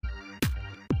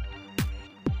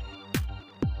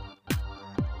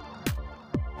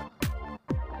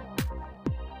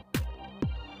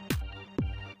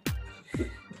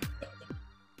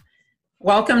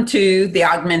Welcome to The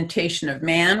Augmentation of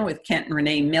Man with Kent and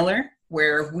Renee Miller,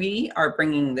 where we are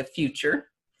bringing the future.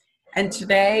 And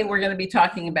today we're going to be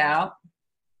talking about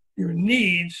your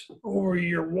needs over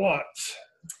your wants.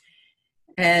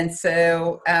 And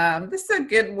so this is a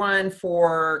good one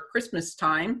for Christmas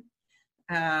time.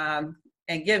 And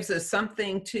gives us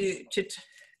something to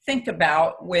think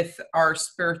about with our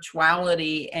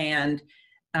spirituality and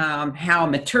how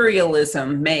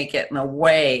materialism may get in the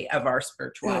way of our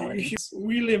spirituality.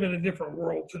 We live in a different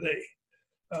world today.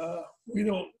 We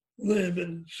don't live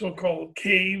in so-called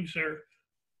caves, or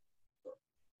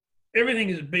everything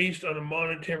is based on a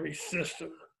monetary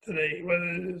system today.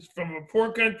 Whether it's from a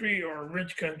poor country or a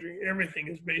rich country, everything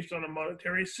is based on a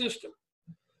monetary system.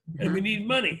 Mm-hmm. And we need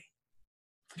money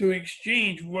to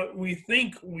exchange what we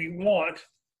think we want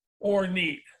or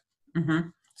need. Mm-hmm.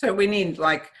 So we need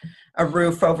like a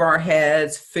roof over our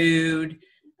heads, food,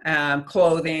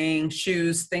 clothing,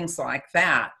 shoes, things like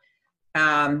that.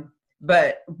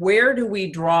 But where do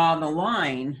we draw the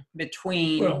line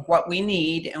between what we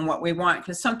need and what we want?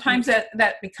 Because sometimes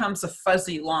that becomes a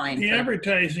fuzzy line. The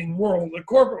advertising world, the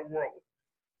corporate world,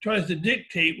 tries to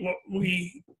dictate what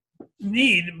we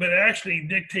need, but actually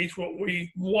dictates what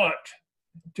we want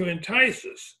to entice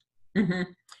us.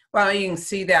 Mm-hmm. Well, you can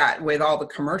see that with all the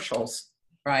commercials.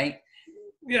 Right.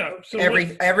 Yeah. So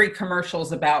every commercial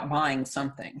is about buying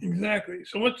something. Exactly.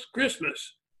 So what's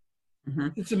Christmas? Mm-hmm.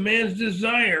 It's a man's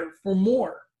desire for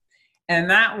more. And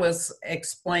that was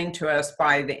explained to us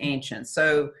by the ancients.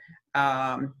 So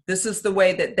this is the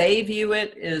way that they view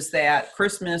it, is that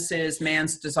Christmas is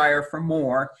man's desire for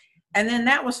more. And then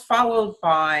that was followed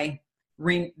by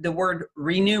the word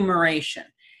remuneration.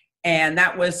 And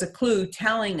that was a clue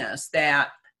telling us that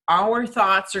our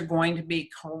thoughts are going to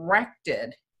be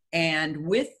corrected, and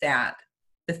with that,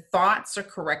 the thoughts are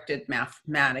corrected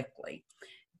mathematically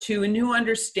to a new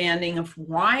understanding of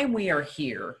why we are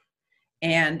here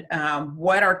and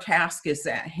what our task is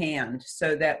at hand,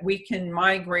 so that we can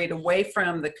migrate away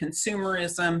from the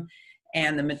consumerism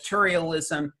and the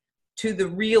materialism to the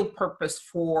real purpose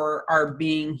for our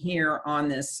being here on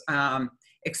this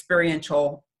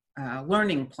experiential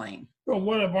learning plane. Well,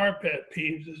 one of our pet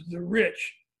peeves is the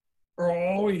rich are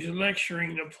always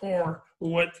lecturing the poor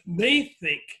what they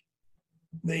think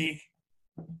they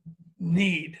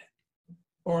need,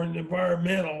 or an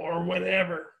environmental or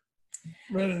whatever,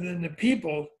 rather than the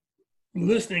people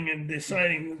listening and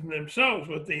deciding themselves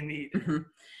what they need. Mm-hmm.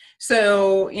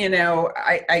 So,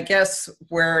 I guess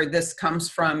where this comes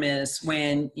from is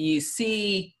when you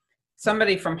see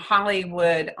somebody from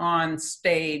Hollywood on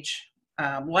stage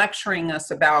lecturing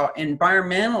us about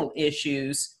environmental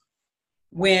issues,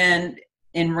 when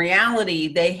in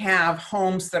reality they have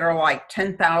homes that are like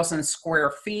 10,000 square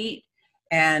feet,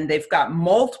 and they've got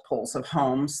multiples of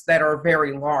homes that are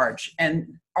very large.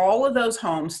 And all of those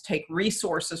homes take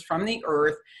resources from the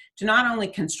earth to not only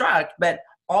construct, but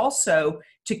also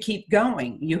to keep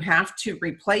going. You have to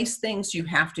replace things, you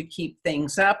have to keep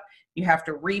things up, you have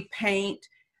to repaint,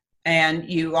 and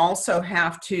you also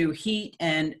have to heat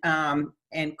and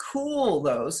cool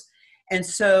those. And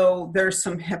so there's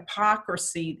some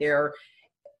hypocrisy there.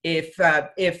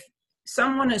 If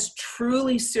someone is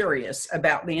truly serious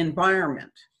about the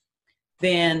environment,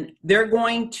 then they're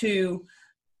going to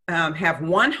have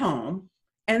one home,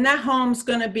 and that home's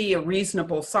going to be a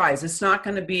reasonable size. It's not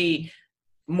going to be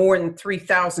more than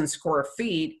 3,000 square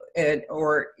feet,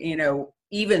 or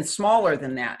even smaller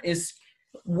than that. Is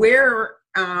where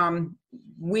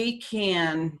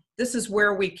this is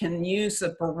where we can use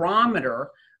a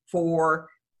barometer for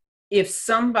if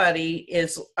somebody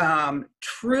is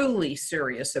truly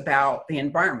serious about the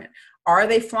environment. Are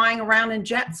they flying around in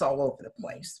jets all over the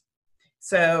place?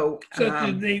 So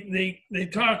they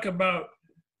talk about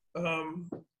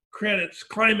credits,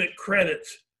 climate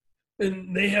credits,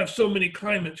 and they have so many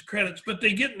climate credits, but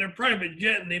they get in their private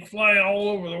jet and they fly all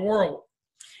over the world.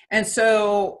 And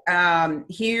so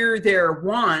here their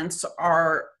wants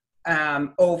are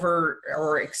over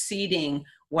or exceeding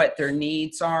what their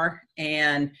needs are,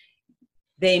 and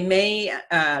they may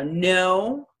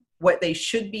know what they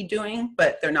should be doing,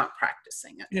 but they're not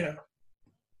practicing it. Yeah.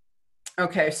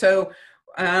 Okay, so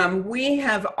we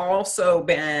have also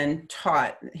been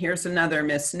taught, here's another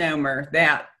misnomer,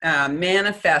 that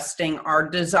manifesting our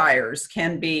desires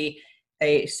can be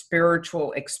a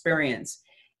spiritual experience.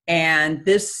 And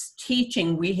this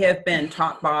teaching we have been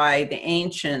taught by the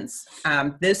ancients.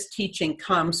 This teaching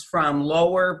comes from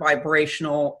lower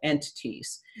vibrational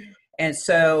entities. Yeah. And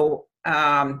so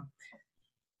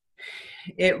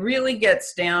it really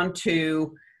gets down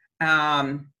to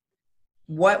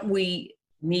what we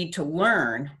need to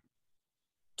learn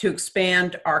to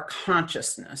expand our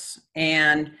consciousness.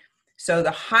 And so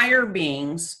the higher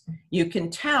beings, you can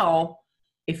tell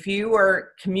if you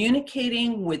are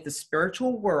communicating with the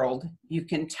spiritual world, you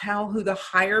can tell who the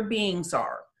higher beings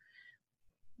are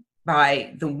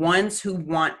by the ones who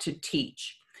want to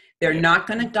teach. They're not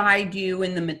going to guide you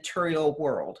in the material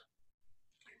world.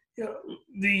 Yeah,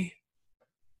 the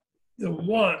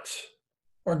wants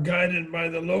are guided by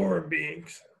the lower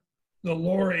beings, the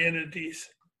lower entities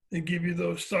that give you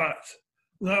those thoughts,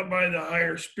 not by the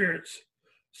higher spirits,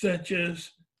 such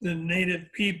as the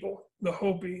native people, the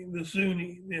Hopi, the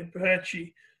Zuni, the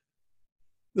Apache.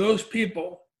 Those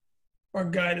people are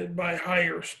guided by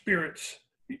higher spirits.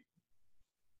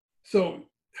 So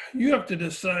you have to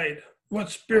decide what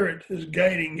spirit is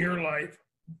guiding your life.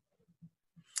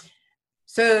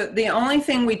 So the only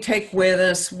thing we take with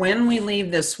us when we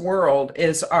leave this world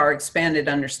is our expanded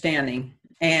understanding.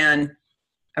 And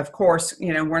of course,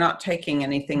 we're not taking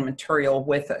anything material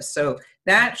with us. So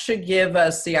that should give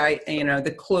us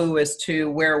the clue as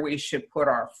to where we should put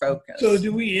our focus. So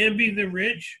do we envy the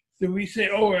rich? Do we say,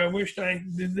 oh,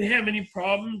 did they have any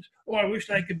problems? Oh, I wish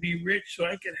I could be rich so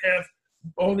I could have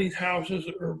all these houses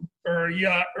or a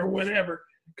yacht or whatever?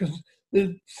 Because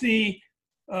they seem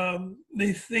to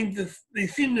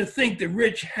think the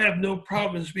rich have no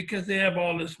problems because they have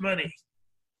all this money,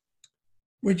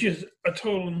 which is a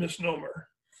total misnomer.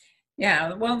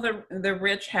 Yeah, well, the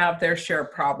rich have their share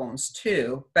of problems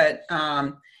too, but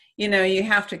you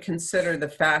have to consider the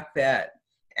fact that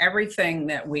everything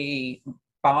that we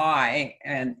buy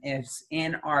and is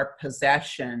in our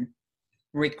possession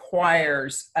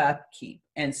requires upkeep,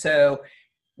 and so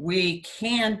we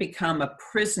can become a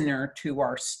prisoner to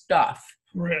our stuff.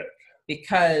 Right.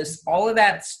 Because all of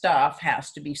that stuff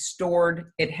has to be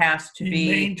stored, it has to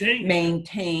be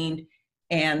maintained,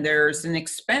 and there's an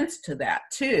expense to that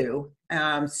too.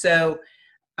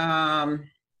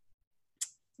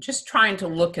 Just trying to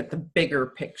look at the bigger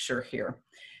picture here.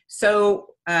 So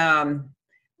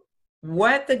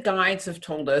what the guides have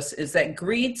told us is that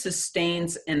greed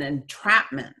sustains an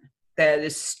entrapment that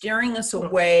is steering us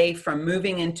away from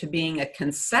moving into being a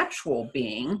conceptual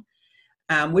being,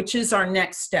 which is our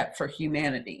next step for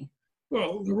humanity.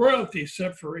 Well, the royalty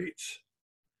separates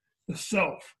the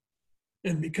self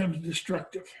and becomes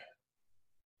destructive.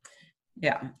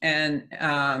 Yeah, and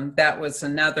that was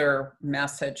another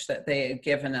message that they had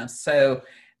given us. So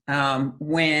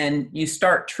when you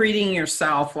start treating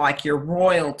yourself like you're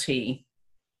royalty,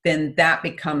 then that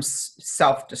becomes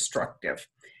self-destructive.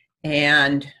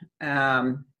 And,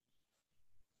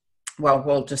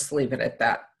 we'll just leave it at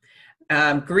that.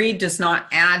 Greed does not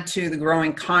add to the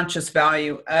growing conscious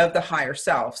value of the higher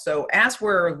self. So as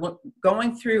we're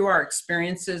going through our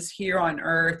experiences here on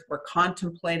earth, we're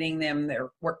contemplating them,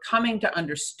 we're coming to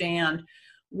understand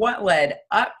what led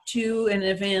up to an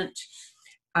event,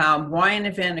 why an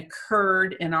event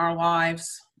occurred in our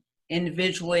lives,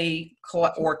 individually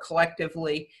or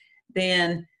collectively.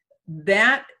 Then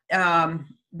that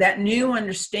new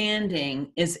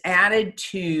understanding is added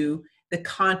to the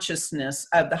consciousness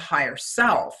of the higher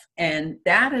self. And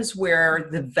that is where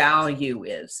the value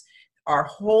is. Our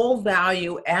whole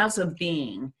value as a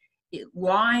being, it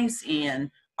lies in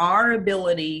our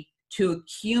ability to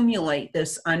accumulate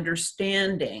this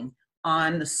understanding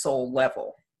on the soul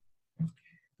level.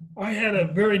 I had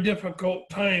a very difficult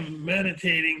time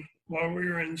meditating while we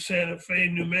were in Santa Fe,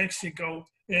 New Mexico,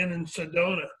 and in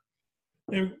Sedona.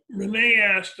 And Renee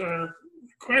asked a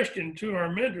question to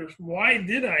our mentors, why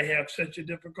did I have such a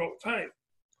difficult time?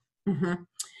 Mm-hmm.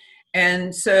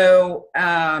 And so,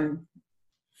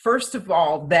 first of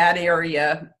all, that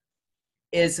area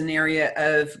is an area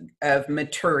of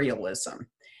materialism.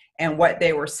 And what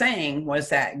they were saying was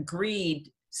that greed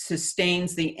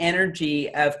sustains the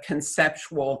energy of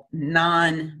conceptual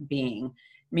non-being,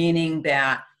 meaning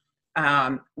that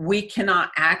we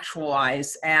cannot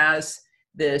actualize as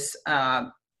this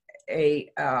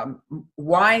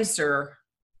wiser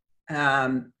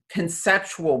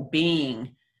conceptual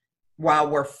being while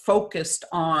we're focused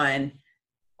on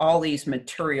all these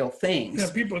material things.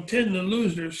 Yeah, people tend to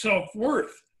lose their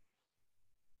self-worth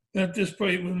at this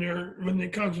point when they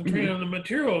concentrate on the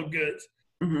material goods.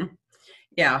 Mm-hmm.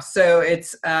 Yeah, so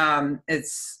it's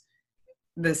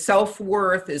the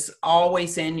self-worth is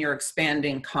always in your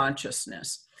expanding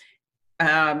consciousness.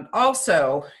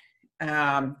 Also,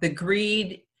 the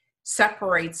greed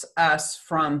separates us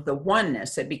from the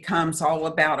oneness. It becomes all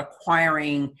about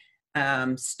acquiring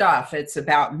stuff. It's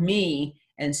about me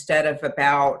instead of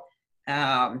about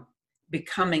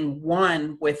becoming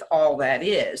one with all that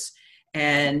is.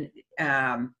 And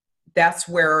that's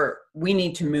where we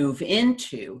need to move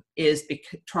into, is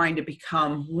trying to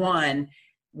become one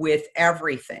with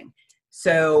everything.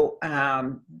 So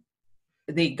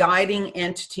the guiding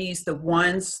entities,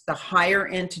 the higher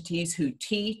entities who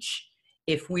teach,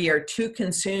 if we are too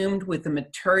consumed with the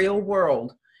material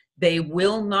world, they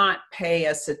will not pay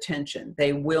us attention.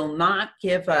 They will not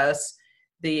give us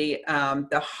the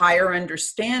higher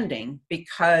understanding,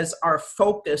 because our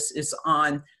focus is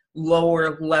on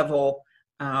lower level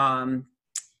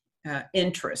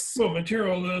interests. Well,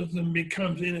 materialism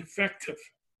becomes ineffective.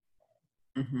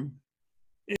 Mm-hmm.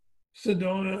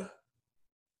 Sedona,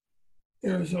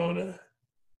 Arizona,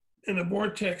 and the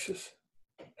vortexes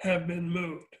have been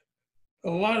moved. A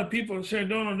lot of people in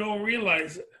Sedona don't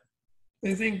realize it.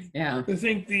 They think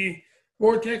the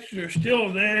vortexes are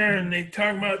still there, and they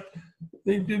talk about,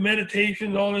 they do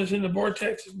meditation, all this in the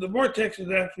vortexes. The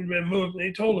vortexes have actually been moved.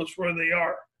 They told us where they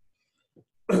are.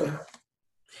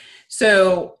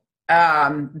 So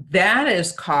that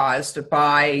is caused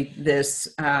by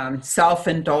this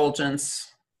self-indulgence,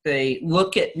 the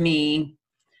look at me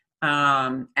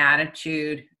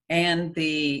attitude, and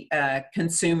the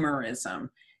consumerism.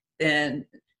 And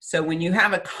so when you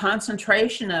have a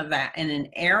concentration of that in an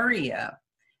area,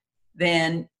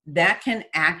 then that can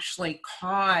actually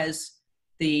cause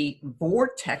the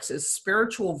vortexes,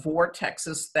 spiritual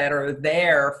vortexes that are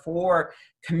there for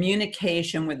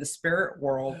communication with the spirit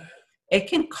world. It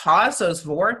can cause those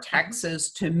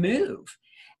vortexes to move.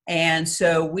 And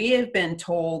so we have been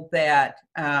told that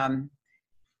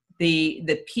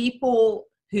the people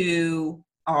who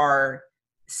are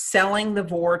selling the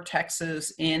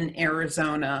vortexes in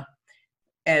Arizona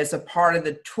as a part of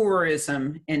the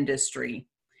tourism industry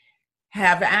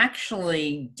have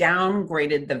actually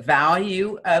downgraded the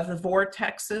value of the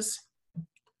vortexes.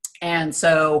 And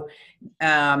so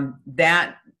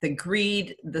that the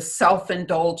greed, the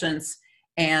self-indulgence,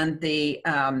 and the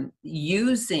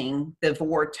using the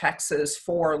vortexes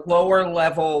for lower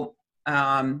level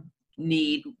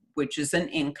need, which is an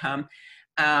income,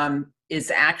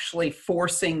 is actually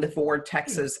forcing the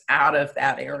vortexes out of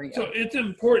that area. So it's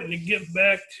important to get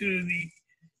back to the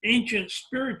ancient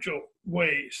spiritual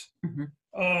ways.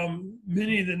 Mm-hmm.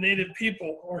 Many of the native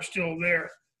people are still there,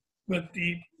 but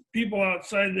the people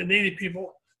outside the native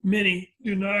people, many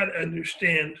do not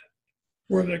understand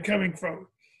where they're coming from.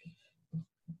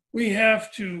 We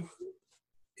have to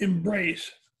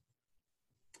embrace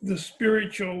the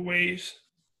spiritual ways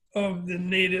of the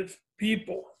native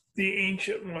people, the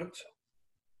ancient ones.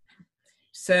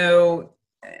 So,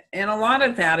 and a lot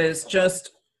of that is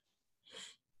just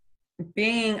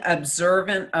being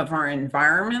observant of our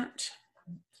environment.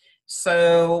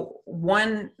 So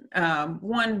one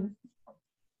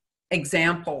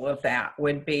example of that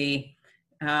would be,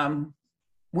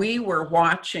 we were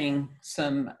watching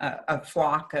a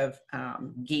flock of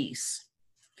geese,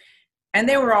 and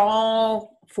they were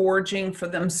all foraging for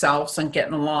themselves and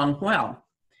getting along well.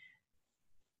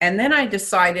 And then I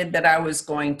decided that I was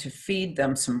going to feed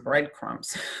them some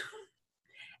breadcrumbs.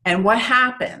 And what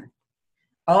happened?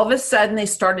 All of a sudden, they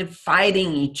started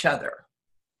fighting each other.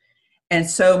 And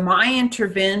so my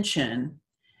intervention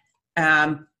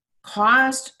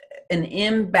caused an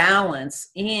imbalance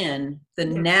in the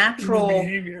natural,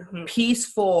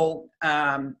 peaceful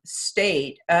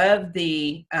state of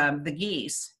the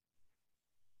geese.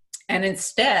 And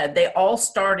instead, they all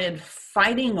started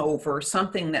fighting over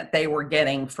something that they were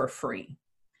getting for free,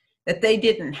 that they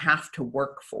didn't have to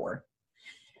work for.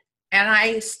 And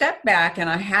I stepped back and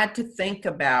I had to think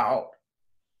about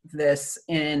this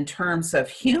in terms of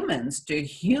humans. Do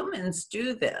humans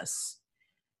do this?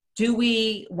 Do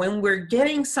we, when we're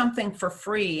getting something for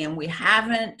free and we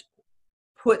haven't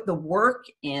put the work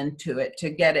into it to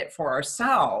get it for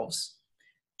ourselves,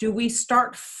 do we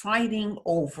start fighting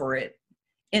over it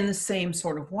in the same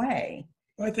sort of way?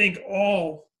 I think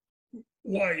all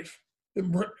life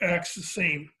acts the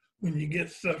same when you get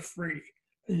stuff free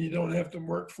and you don't have to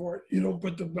work for it. You don't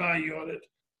put the value on it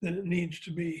that it needs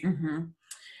to be. Mm-hmm.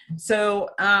 So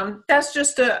that's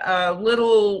just a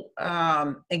little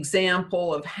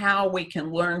example of how we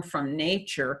can learn from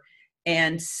nature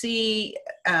and see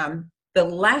the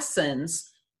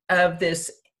lessons of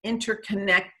this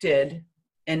interconnected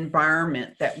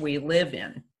environment that we live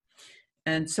in.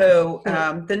 And so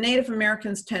the Native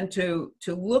Americans tend to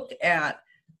look at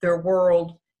their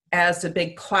world as a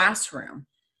big classroom,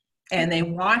 and they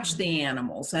watch the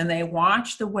animals and they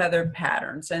watch the weather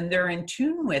patterns and they're in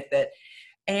tune with it.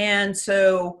 And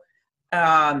so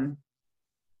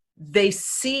they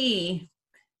see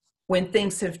when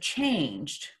things have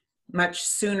changed much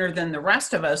sooner than the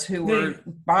rest of us who were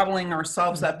bottling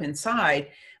ourselves up inside.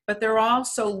 but they're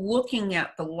also looking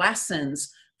at the lessons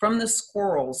from the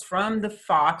squirrels, from the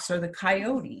fox or the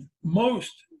coyote.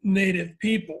 Most native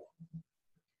people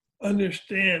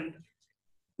understand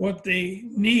what they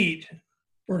need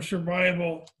for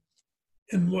survival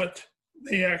and what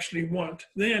they actually want.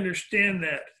 They understand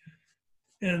that.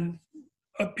 And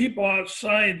people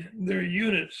outside their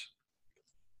units,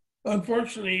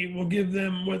 unfortunately, will give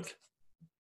them what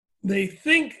they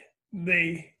think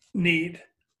they need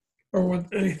or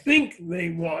what they think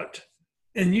they want.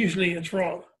 And usually it's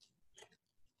wrong.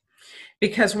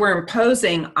 Because we're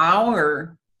imposing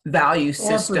our value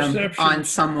system perceptions on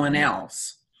someone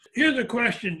else. Here's a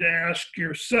question to ask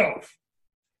yourself.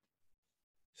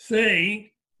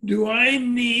 Say, do I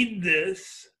need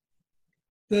this?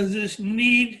 Does this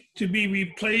need to be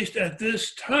replaced at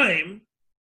this time?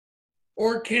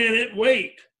 Or can it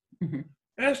wait? Mhm.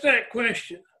 Ask that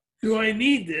question. Do I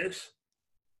need this?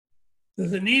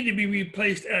 Does it need to be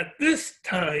replaced at this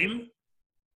time?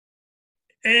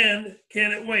 And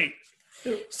can it wait?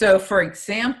 So, for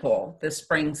example, this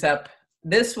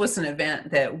was an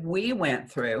event that we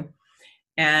went through,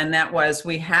 and that was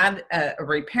we had a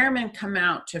repairman come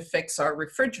out to fix our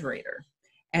refrigerator.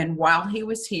 And while he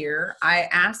was here, I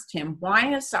asked him,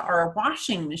 why is our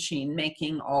washing machine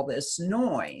making all this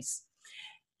noise?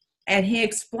 And he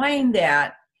explained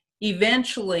that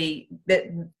eventually that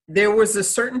there was a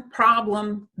certain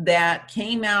problem that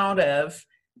came out of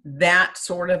that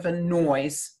sort of a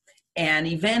noise, and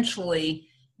eventually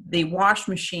the wash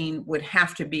machine would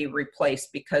have to be replaced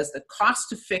because the cost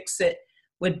to fix it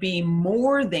would be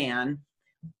more than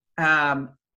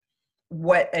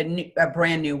what a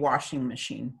brand new washing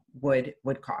machine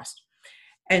would cost.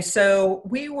 And so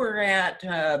we were at,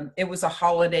 it was a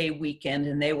holiday weekend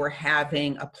and they were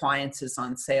having appliances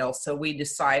on sale. So we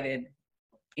decided,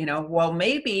 well,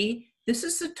 maybe this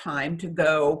is the time to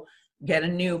go get a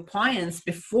new appliance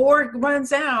before it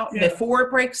runs out, before it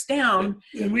breaks down.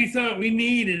 And we thought we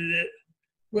needed it,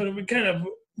 but we kind of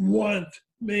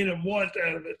made a want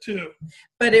out of it too.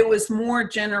 But it was more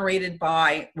generated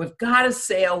by, we've got a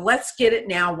sale, let's get it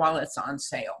now while it's on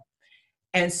sale.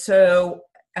 And so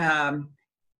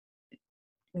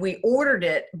we ordered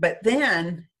it, but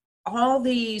then all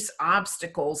these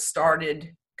obstacles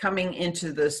started coming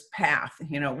into this path.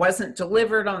 It wasn't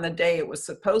delivered on the day it was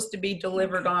supposed to be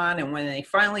delivered on. And when they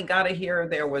finally got it here,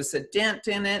 there was a dent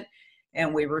in it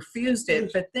and we refused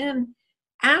it. But then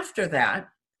after that,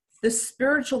 the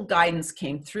spiritual guidance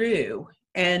came through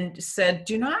and said,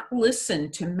 do not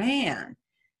listen to man.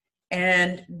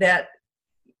 And that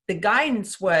the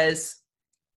guidance was,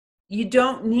 you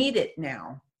don't need it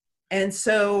now. And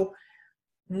so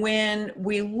when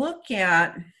we look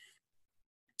at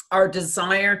our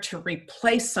desire to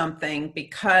replace something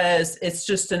because it's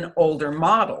just an older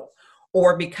model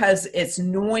or because it's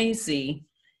noisy,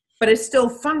 but it's still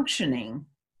functioning,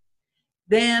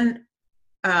 then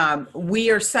we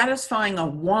are satisfying a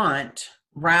want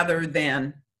rather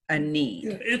than a need.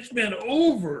 Yeah, it's been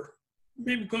over,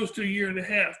 maybe close to a year and a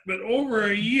half, but over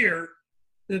a year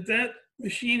that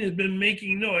machine has been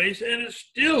making noise and it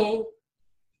still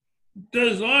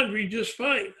does laundry just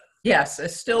fine. Yes, it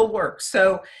still works.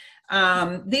 So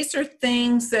these are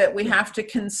things that we have to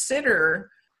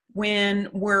consider when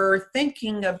we're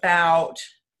thinking about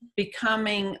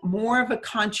becoming more of a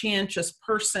conscientious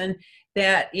person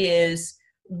that is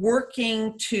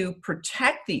working to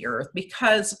protect the earth,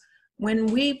 because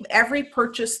when every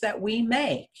purchase that we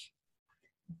make,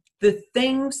 the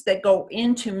things that go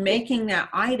into making that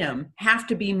item have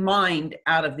to be mined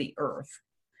out of the earth.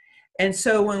 And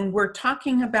so when we're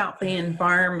talking about the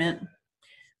environment,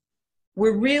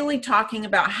 we're really talking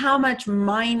about how much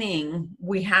mining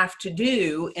we have to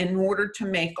do in order to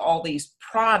make all these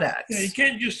products. Yeah, you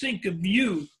can't just think of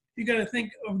you. You got to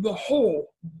think of the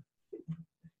whole.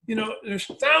 There's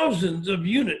thousands of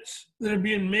units that are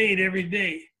being made every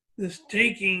day that's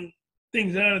taking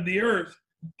things out of the earth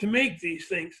to make these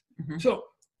things. Mm-hmm. So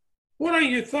what are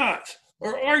your thoughts?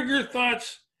 Or are your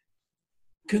thoughts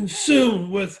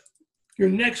consumed with your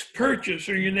next purchase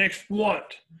or your next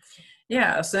want?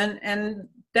 Yes, and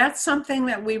that's something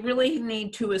that we really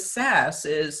need to assess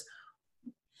is,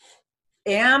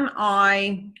 am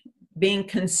I being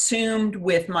consumed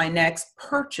with my next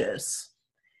purchase?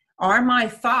 Are my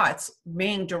thoughts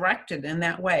being directed in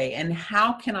that way? And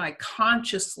how can I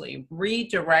consciously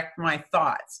redirect my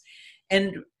thoughts?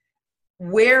 And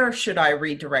where should I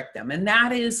redirect them? And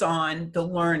that is on the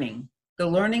learning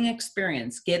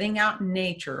experience, getting out in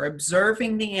nature,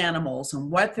 observing the animals and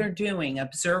what they're doing,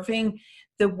 observing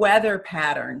the weather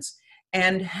patterns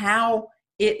and how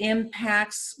it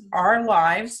impacts our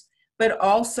lives, but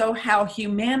also how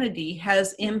humanity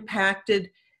has impacted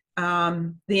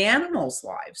the animals'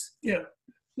 lives. Yeah.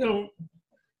 No,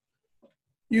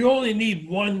 you only need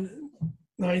one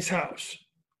nice house.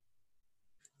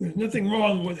 There's nothing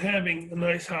wrong with having a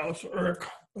nice house or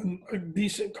a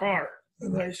decent car, a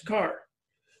nice car.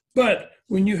 But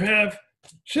when you have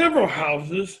several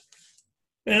houses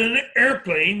and an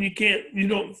airplane, you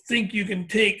don't think you can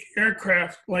take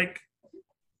aircraft like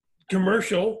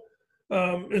commercial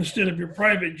instead of your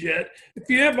private jet. If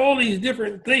you have all these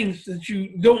different things that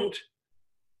you don't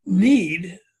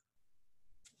need,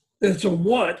 that's a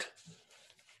want,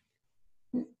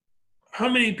 how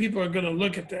many people are going to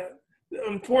look at that?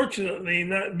 Unfortunately,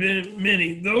 not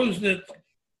many. Those that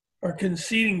are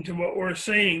conceding to what we're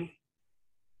saying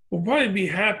will probably be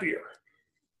happier.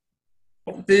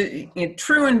 The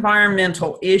true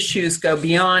environmental issues go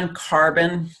beyond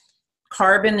carbon.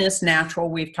 Carbon is natural.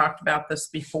 We've talked about this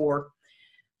before.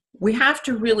 We have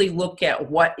to really look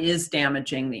at what is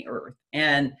damaging the earth.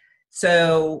 And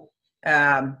so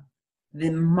the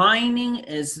mining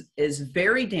is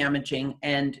very damaging,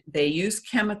 and they use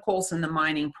chemicals in the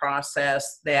mining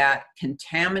process that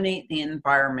contaminate the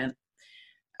environment.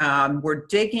 We're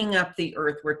digging up the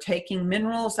earth. We're taking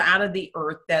minerals out of the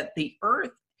earth that the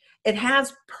earth, it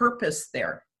has purpose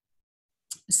there.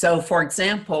 So, for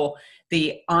example,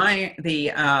 the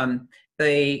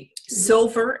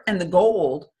silver and the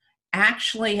gold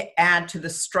actually add to the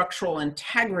structural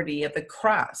integrity of the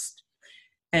crust.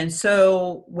 And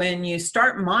so when you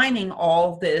start mining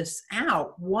all this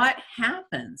out, what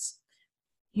happens?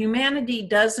 Humanity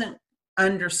doesn't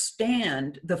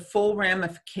understand the full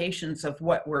ramifications of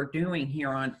what we're doing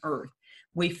here on Earth.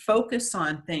 We focus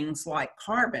on things like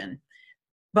carbon,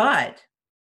 but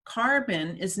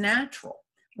carbon is natural.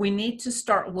 We need to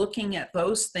start looking at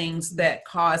those things that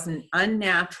cause an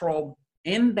unnatural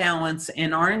imbalance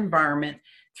in our environment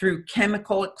through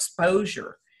chemical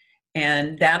exposure.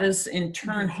 And that is in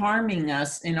turn harming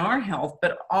us in our health,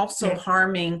 but also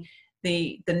harming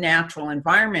the natural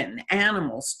environment and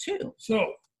animals too.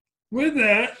 So with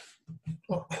that,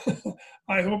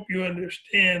 I hope you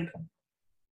understand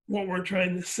what we're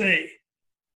trying to say.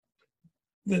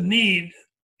 The need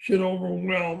should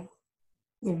overwhelm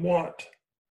the want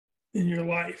in your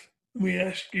life. We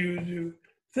ask you to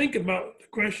think about the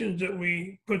questions that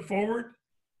we put forward,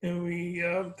 and we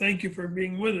thank you for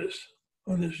being with us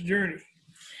on this journey.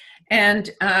 And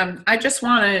I just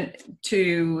wanted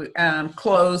to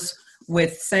close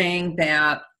with saying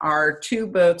that our two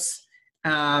books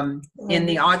in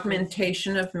the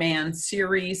Augmentation of Man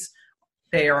series,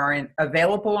 they are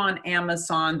available on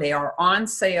Amazon. They are on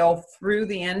sale through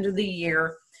the end of the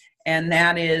year, and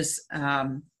that is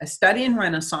A Study in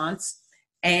Renaissance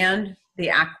and The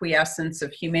Acquiescence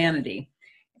of Humanity.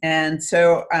 And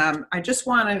so I just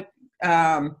want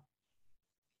to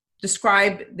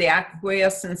describe The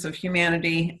Acquiescence of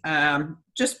Humanity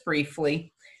just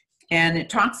briefly. And it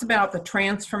talks about the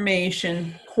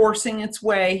transformation coursing its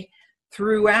way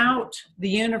throughout the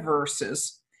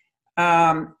universes.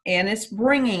 And it's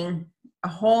bringing a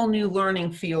whole new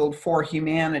learning field for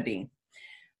humanity.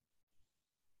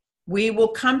 We will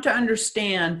come to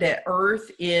understand that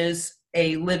Earth is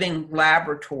a living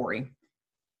laboratory,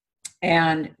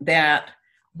 and that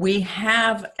we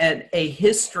have a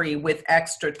history with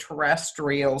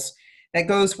extraterrestrials that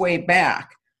goes way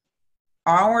back.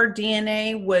 Our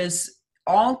DNA was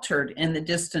altered in the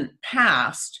distant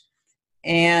past,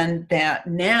 and that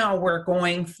now we're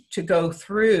going to go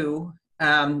through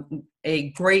a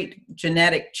great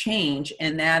genetic change,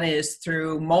 and that is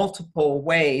through multiple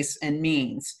ways and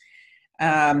means.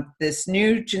 This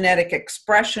new genetic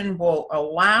expression will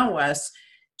allow us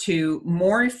to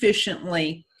more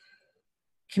efficiently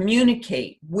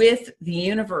communicate with the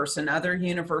universe and other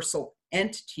universal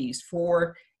entities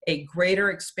for a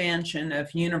greater expansion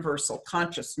of universal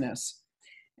consciousness.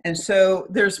 And so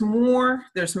there's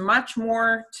much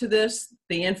more to this.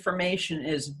 The information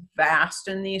is vast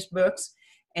in these books,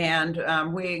 and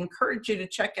we encourage you to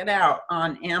check it out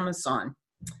on Amazon.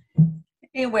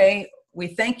 Anyway, we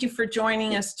thank you for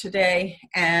joining us today,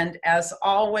 and as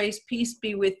always, peace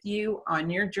be with you on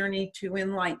your journey to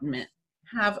enlightenment.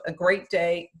 Have a great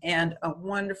day and a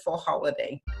wonderful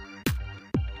holiday.